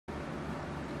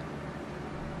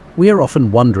We are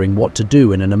often wondering what to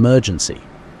do in an emergency.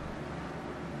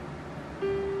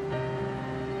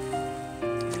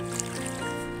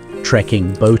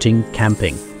 Trekking, boating,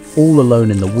 camping, all alone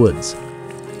in the woods.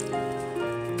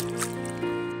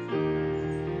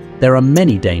 There are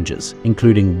many dangers,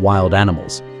 including wild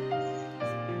animals.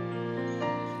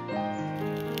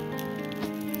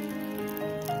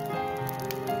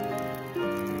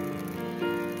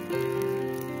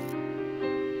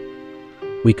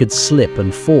 We could slip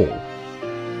and fall.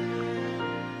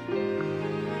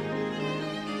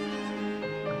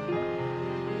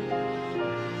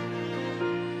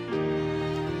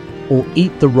 Or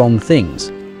eat the wrong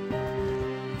things.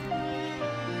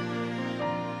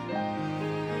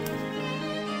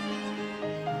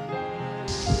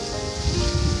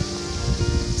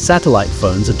 Satellite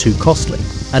phones are too costly,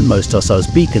 and most SOS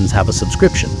beacons have a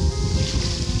subscription.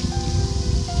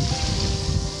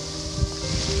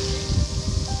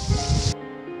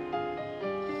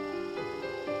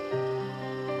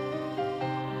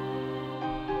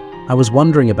 I was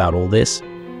wondering about all this.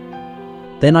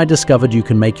 Then I discovered you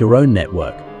can make your own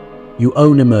network. You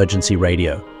own emergency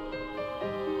radio.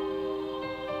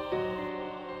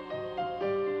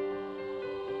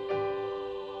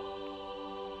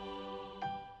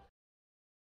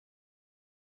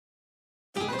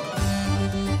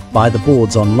 Buy the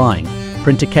boards online,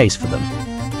 print a case for them.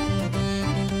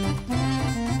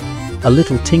 A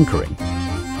little tinkering.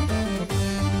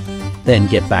 Then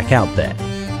get back out there.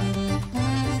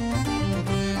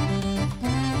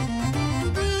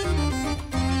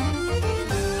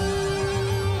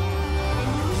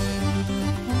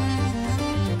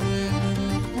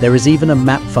 There is even a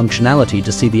map functionality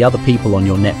to see the other people on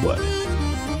your network.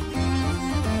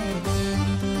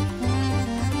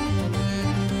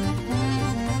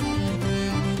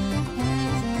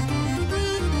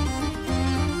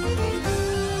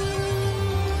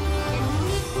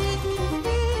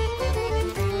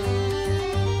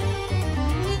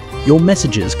 Your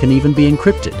messages can even be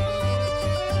encrypted.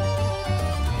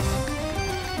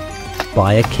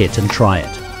 Buy a kit and try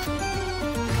it.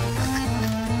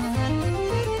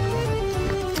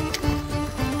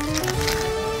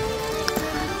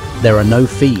 There are no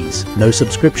fees, no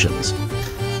subscriptions.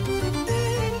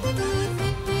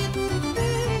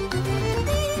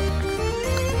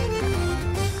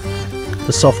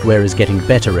 The software is getting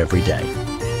better every day.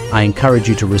 I encourage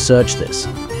you to research this.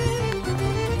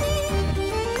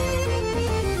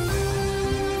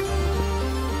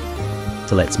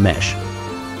 So let's mesh.